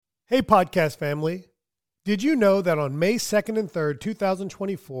Hey, podcast family. Did you know that on May 2nd and 3rd,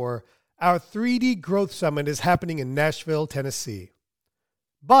 2024, our 3D Growth Summit is happening in Nashville, Tennessee?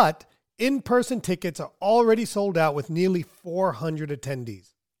 But in-person tickets are already sold out with nearly 400 attendees.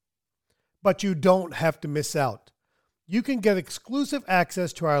 But you don't have to miss out. You can get exclusive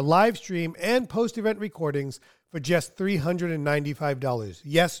access to our live stream and post-event recordings for just $395.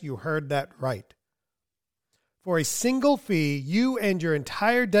 Yes, you heard that right. For a single fee, you and your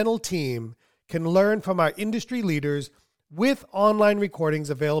entire dental team can learn from our industry leaders with online recordings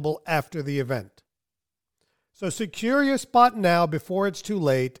available after the event. So secure your spot now before it's too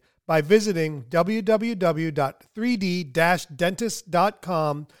late by visiting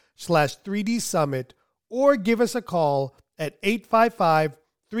www.3d-dentist.com/3D Summit or give us a call at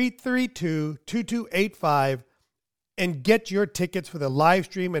 855-332-2285 and get your tickets for the live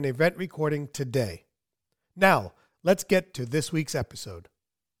stream and event recording today. Now, let's get to this week's episode.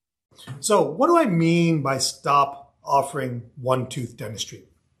 So, what do I mean by stop offering one-tooth dentistry?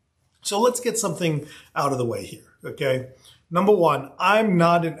 So, let's get something out of the way here, okay? Number one, I'm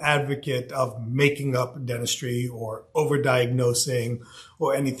not an advocate of making up dentistry or overdiagnosing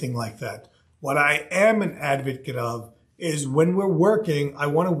or anything like that. What I am an advocate of is when we're working, I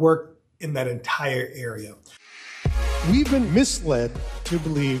want to work in that entire area. We've been misled to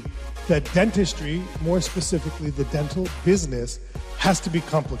believe that dentistry, more specifically the dental business, has to be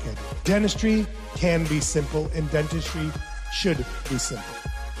complicated. Dentistry can be simple and dentistry should be simple.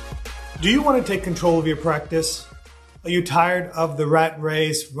 Do you want to take control of your practice? Are you tired of the rat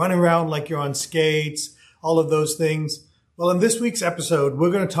race, running around like you're on skates, all of those things? Well, in this week's episode,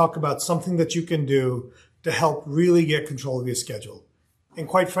 we're going to talk about something that you can do to help really get control of your schedule. And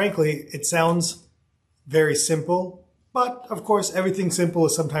quite frankly, it sounds very simple. But of course, everything simple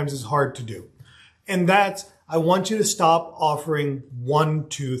is sometimes hard to do. And that's, I want you to stop offering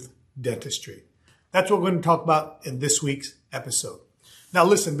one-tooth dentistry. That's what we're going to talk about in this week's episode. Now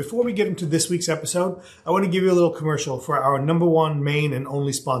listen, before we get into this week's episode, I want to give you a little commercial for our number one main and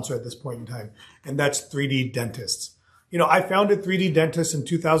only sponsor at this point in time. And that's 3D Dentists. You know, I founded 3D Dentists in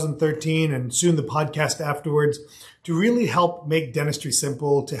 2013 and soon the podcast afterwards to really help make dentistry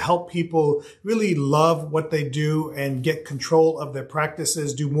simple, to help people really love what they do and get control of their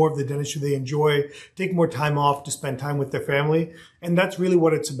practices, do more of the dentistry they enjoy, take more time off to spend time with their family. And that's really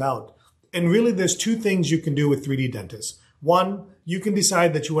what it's about. And really, there's two things you can do with 3D Dentists. One, you can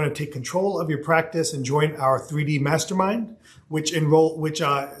decide that you want to take control of your practice and join our 3D Mastermind, which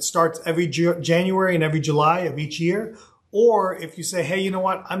starts every January and every July of each year. Or if you say, hey, you know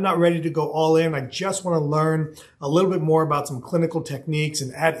what? I'm not ready to go all in. I just want to learn a little bit more about some clinical techniques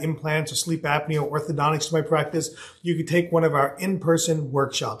and add implants or sleep apnea or orthodontics to my practice. You could take one of our in-person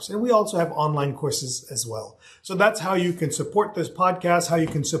workshops. And we also have online courses as well. So that's how you can support this podcast, how you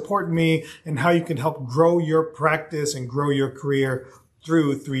can support me, and how you can help grow your practice and grow your career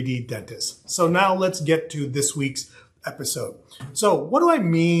through 3D Dentists. So now let's get to this week's episode. So what do I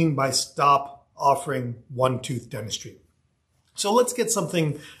mean by stop offering one-tooth dentistry? So let's get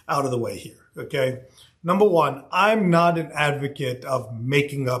something out of the way here, okay? Number one, I'm not an advocate of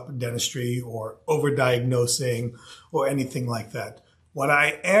making up dentistry or overdiagnosing or anything like that. What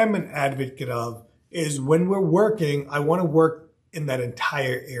I am an advocate of is when we're working, I want to work in that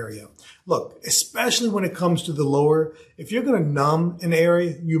entire area. Look, especially when it comes to the lower, if you're going to numb an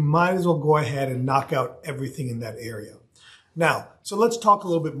area, you might as well go ahead and knock out everything in that area. Now, so let's talk a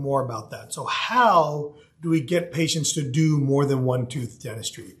little bit more about that. So how do we get patients to do more than one-tooth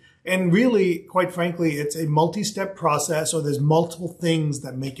dentistry? And really, quite frankly, it's a multi-step process, or there's multiple things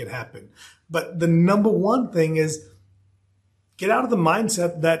that make it happen. But the number one thing is get out of the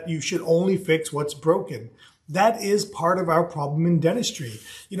mindset that you should only fix what's broken. That is part of our problem in dentistry.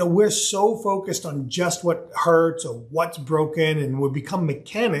 You know, we're so focused on just what hurts or what's broken, and we become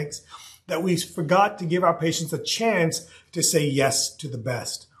mechanics that we forgot to give our patients a chance to say yes to the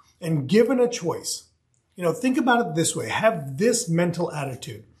best. And given a choice, you know, think about it this way. Have this mental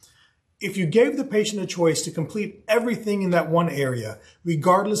attitude. If you gave the patient a choice to complete everything in that one area,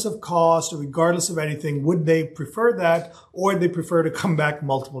 regardless of cost or regardless of anything, would they prefer that, or would they prefer to come back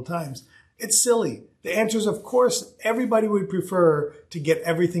multiple times? It's silly. The answer is, of course, everybody would prefer to get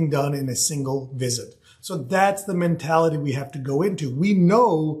everything done in a single visit. So that's the mentality we have to go into. We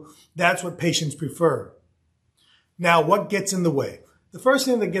know that's what patients prefer. Now, what gets in the way? The first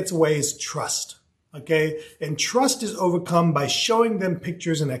thing that gets away is trust. Okay. And trust is overcome by showing them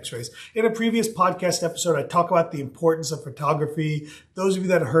pictures and x-rays. In a previous podcast episode, I talk about the importance of photography. Those of you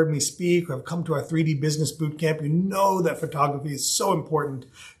that have heard me speak or have come to our 3D business bootcamp, you know that photography is so important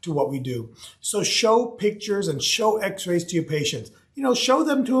to what we do. So show pictures and show x-rays to your patients. show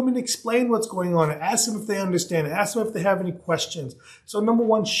them to them and explain what's going on. Ask them if they understand. Ask them if they have any questions. So number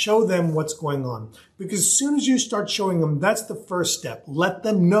one, show them what's going on. Because as soon as you start showing them, that's the first step. Let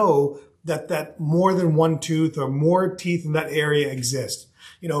them know that more than one tooth or more teeth in that area exist.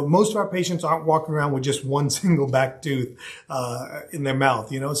 Most of our patients aren't walking around with just one single back tooth in their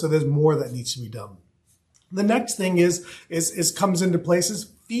mouth, so there's more that needs to be done. The next thing is comes into place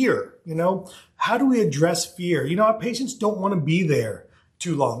is fear. How do we address fear? Our patients don't want to be there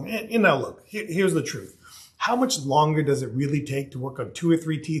too long. And look, here's the truth. How much longer does it really take to work on 2 or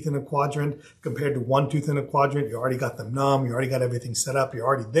 3 teeth in a quadrant compared to 1 tooth in a quadrant? You already got them numb. You already got everything set up. You're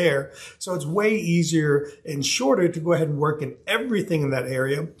already there. So it's way easier and shorter to go ahead and work in everything in that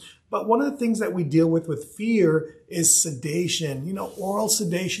area. But one of the things that we deal with fear is sedation. Oral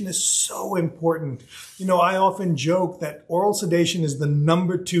sedation is so important. I often joke that oral sedation is the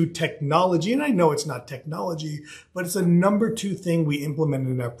number 2 technology. And I know it's not technology, but it's a number 2 thing we implemented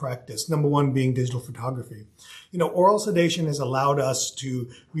in our practice. Number 1 being digital photography. Oral sedation has allowed us to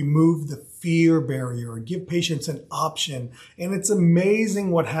remove the fear barrier and give patients an option. And it's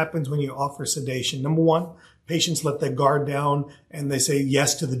amazing what happens when you offer sedation. Number 1, patients let their guard down and they say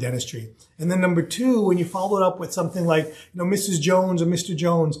yes to the dentistry. And then number 2, when you follow it up with something like, Mrs. Jones or Mr.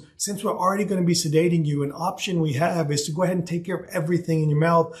 Jones, since we're already going to be sedating you, an option we have is to go ahead and take care of everything in your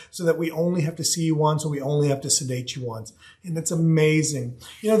mouth so that we only have to see you once or we only have to sedate you once. And that's amazing.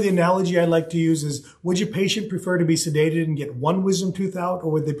 The analogy I like to use is, would your patient prefer to be sedated and get 1 wisdom tooth out,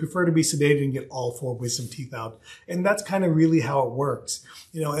 or would they prefer to be sedated and get all 4 wisdom teeth out? And that's kind of really how it works.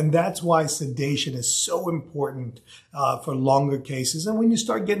 And that's why sedation is so important for longer cases. And when you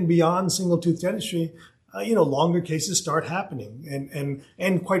start getting beyond single tooth dentistry, longer cases start happening.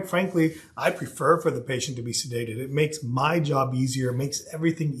 And quite frankly, I prefer for the patient to be sedated. It makes my job easier. It makes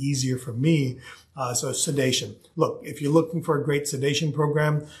everything easier for me. So sedation. Look, if you're looking for a great sedation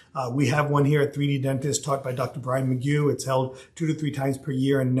program, we have one here at 3D Dentist taught by Dr. Brian McGue. It's held 2 to 3 times per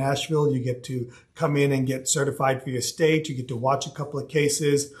year in Nashville. You get to come in and get certified for your state. You get to watch a couple of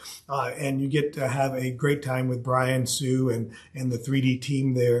cases, and you get to have a great time with Brian, Sue, and the 3D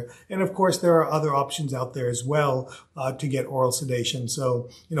team there. And of course, there are other options out there as well to get oral sedation. So,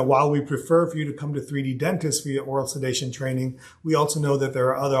 while we prefer for you to come to 3D Dentist for your oral sedation training, we also know that there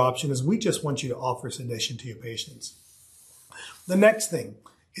are other options. We just want you to offer sedation to your patients. The next thing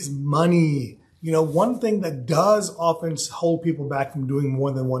is money. One thing that does often hold people back from doing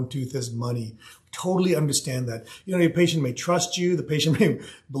more than 1 tooth is money. Totally understand that. Your patient may trust you. The patient may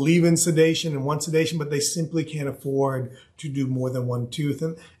believe in sedation and want sedation, but they simply can't afford to do more than 1 tooth.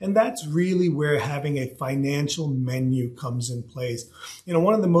 And that's really where having a financial menu comes in place.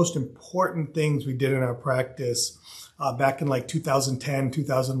 One of the most important things we did in our practice back in like 2010,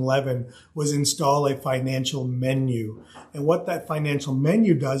 2011 was install a financial menu. And what that financial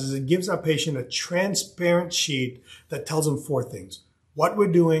menu does is it gives our patient a transparent sheet that tells them 4 things: what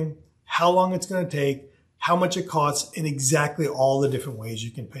we're doing, how long it's going to take, how much it costs, and exactly all the different ways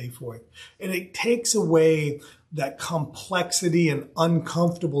you can pay for it. And it takes away that complexity and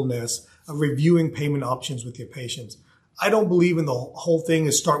uncomfortableness of reviewing payment options with your patients. I don't believe in the whole thing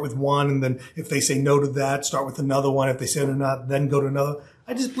is start with one, and then if they say no to that, start with another one. If they say no to that, then go to another.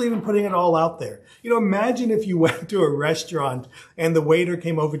 I just believe in putting it all out there. Imagine if you went to a restaurant and the waiter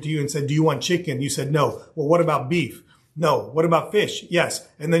came over to you and said, "Do you want chicken?" You said, "No." "Well, what about beef?" "No." "What about fish?" "Yes."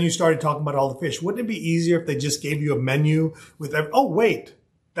 And then you started talking about all the fish. Wouldn't it be easier if they just gave you a menu with oh, wait,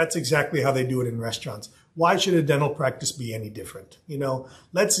 that's exactly how they do it in restaurants. Why should a dental practice be any different?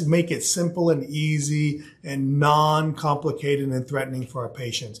 Let's make it simple and easy and non-complicated and threatening for our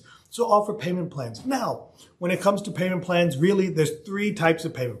patients. So offer payment plans. Now, when it comes to payment plans, really, there's 3 types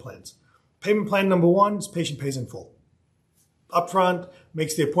of payment plans. Payment plan number 1 is patient pays in full. Upfront,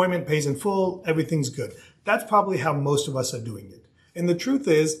 makes the appointment, pays in full, everything's good. That's probably how most of us are doing it. And the truth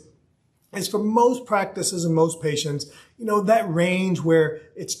is for most practices and most patients, that range where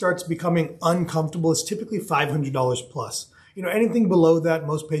it starts becoming uncomfortable is typically $500 plus. Anything below that,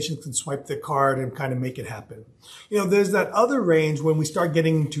 most patients can swipe their card and kind of make it happen. There's that other range when we start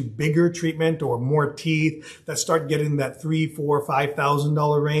getting into bigger treatment or more teeth that start getting that $3,000, $4,000,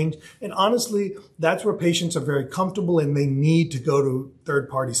 $5,000 range. And honestly, that's where patients are very comfortable and they need to go to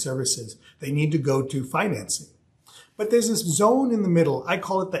third-party services. They need to go to financing. But there's this zone in the middle. I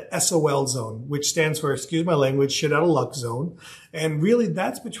call it the SOL zone, which stands for, excuse my language, shit out of luck zone. And really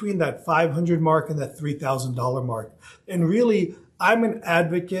that's between that $500 mark and that $3,000 mark. And really, I'm an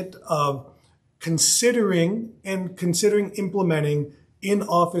advocate of considering implementing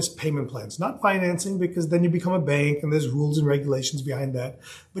in-office payment plans, not financing, because then you become a bank and there's rules and regulations behind that.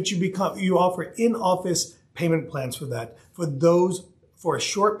 But you offer in-office payment plans for that, for a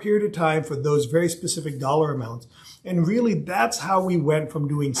short period of time, for those very specific dollar amounts. And really, that's how we went from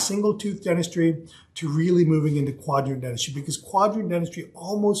doing single tooth dentistry to really moving into quadrant dentistry, because quadrant dentistry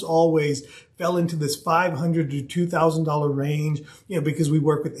almost always fell into this $500 to $2,000 range, because we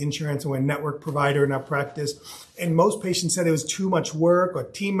work with insurance and we're a network provider in our practice. And most patients said it was too much work, or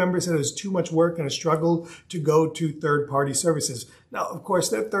team members said it was too much work and a struggle to go to third-party services. Now, of course,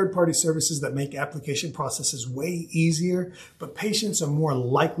 there are third-party services that make application processes way easier, but patients are more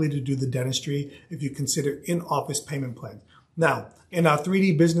likely to do the dentistry if you consider in-office payment plans. Now, in our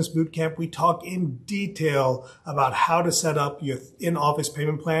 3D Business Bootcamp, we talk in detail about how to set up your in-office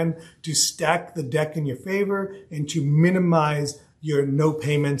payment plan to stack the deck in your favor and to minimize your no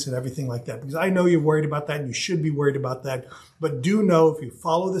payments and everything like that. Because I know you're worried about that and you should be worried about that. But do know if you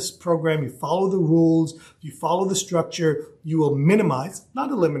follow this program, you follow the rules, you follow the structure, you will minimize,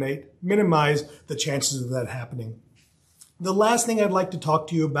 not eliminate, minimize the chances of that happening. The last thing I'd like to talk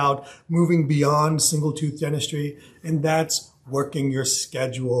to you about moving beyond single tooth dentistry, and that's working your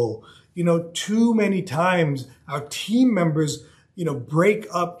schedule. Too many times our team members break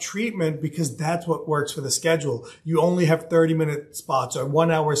up treatment because that's what works for the schedule. You only have 30-minute spots or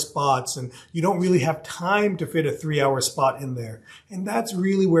 1-hour spots, and you don't really have time to fit a 3-hour spot in there. And that's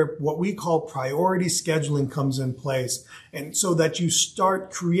really where what we call priority scheduling comes in place. And so that you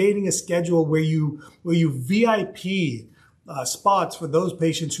start creating a schedule where you VIP spots for those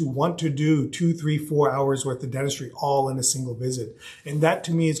patients who want to do 2, 3, 4 hours worth of dentistry all in a single visit. And that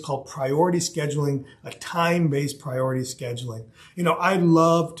to me is called priority scheduling, a time-based priority scheduling. I'd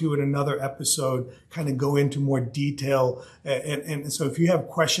love to in another episode kind of go into more detail. And so if you have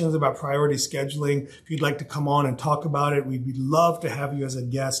questions about priority scheduling, if you'd like to come on and talk about it, we'd love to have you as a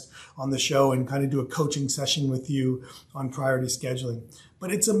guest on the show and kind of do a coaching session with you on priority scheduling.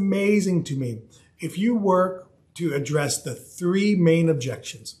 But it's amazing to me. If you work to address the 3 main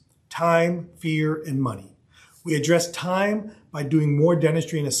objections: time, fear, and money. We address time by doing more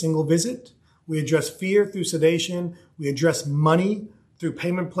dentistry in a single visit. We address fear through sedation. We address money through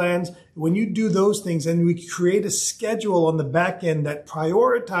payment plans. When you do those things, and we create a schedule on the back end that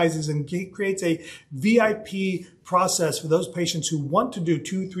prioritizes and creates a VIP process for those patients who want to do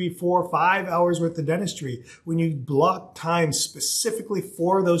 2, 3, 4, 5 hours worth of dentistry, when you block time specifically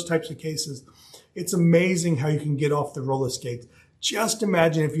for those types of cases, it's amazing how you can get off the roller skates. Just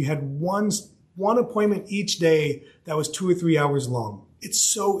imagine if you had one appointment each day that was 2 or 3 hours long. It's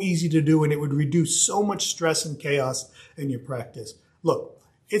so easy to do, and it would reduce so much stress and chaos in your practice. Look,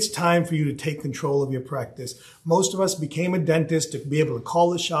 it's time for you to take control of your practice. Most of us became a dentist to be able to call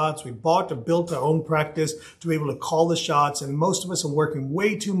the shots. We bought or built our own practice to be able to call the shots, and most of us are working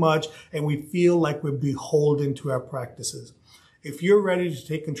way too much, and we feel like we're beholden to our practices. If you're ready to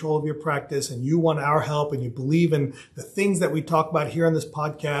take control of your practice and you want our help and you believe in the things that we talk about here on this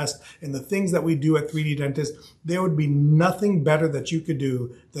podcast and the things that we do at 3D Dentist, there would be nothing better that you could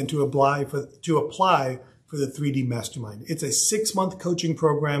do than to apply for the 3D Mastermind. It's a 6-month coaching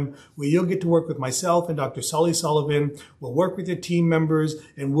program where you'll get to work with myself and Dr. Sully Sullivan. We'll work with your team members,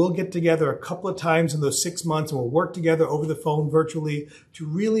 and we'll get together a couple of times in those 6 months, and we'll work together over the phone virtually to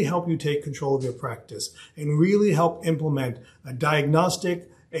really help you take control of your practice and really help implement a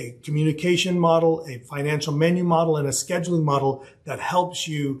diagnostic, a communication model, a financial menu model, and a scheduling model that helps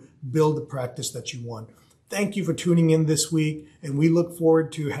you build the practice that you want. Thank you for tuning in this week, and we look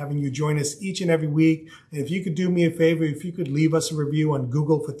forward to having you join us each and every week. And if you could do me a favor, if you could leave us a review on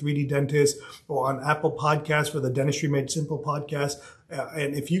Google for 3D Dentist or on Apple Podcasts for the Dentistry Made Simple podcast,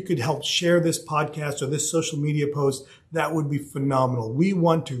 and if you could help share this podcast or this social media post, that would be phenomenal. We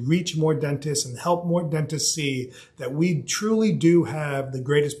want to reach more dentists and help more dentists see that we truly do have the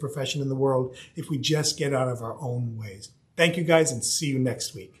greatest profession in the world if we just get out of our own ways. Thank you guys, and see you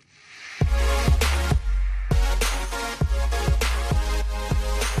next week.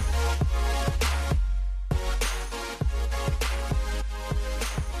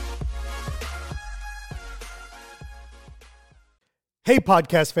 Hey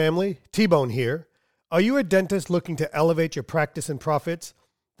podcast family, T-Bone here. Are you a dentist looking to elevate your practice and profits?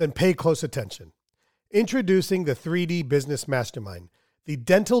 Then pay close attention. Introducing the 3D Business Mastermind, the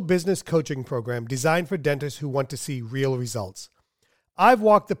dental business coaching program designed for dentists who want to see real results. I've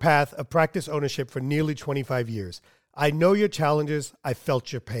walked the path of practice ownership for nearly 25 years. I know your challenges. I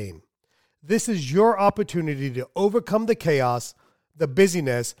felt your pain. This is your opportunity to overcome the chaos, the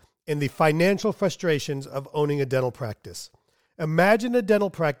busyness, and the financial frustrations of owning a dental practice. Imagine a dental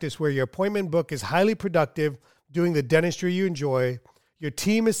practice where your appointment book is highly productive, doing the dentistry you enjoy, your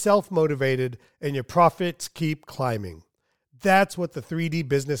team is self-motivated, and your profits keep climbing. That's what the 3D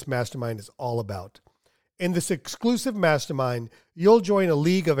Business Mastermind is all about. In this exclusive mastermind, you'll join a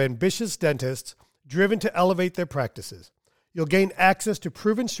league of ambitious dentists driven to elevate their practices. You'll gain access to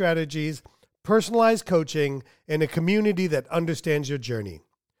proven strategies, personalized coaching, and a community that understands your journey.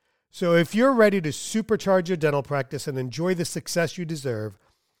 So if you're ready to supercharge your dental practice and enjoy the success you deserve,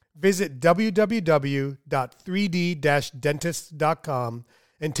 visit www.3d-dentists.com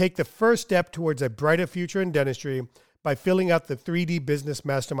and take the first step towards a brighter future in dentistry by filling out the 3D Business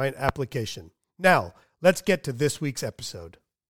Mastermind application. Now, let's get to this week's episode.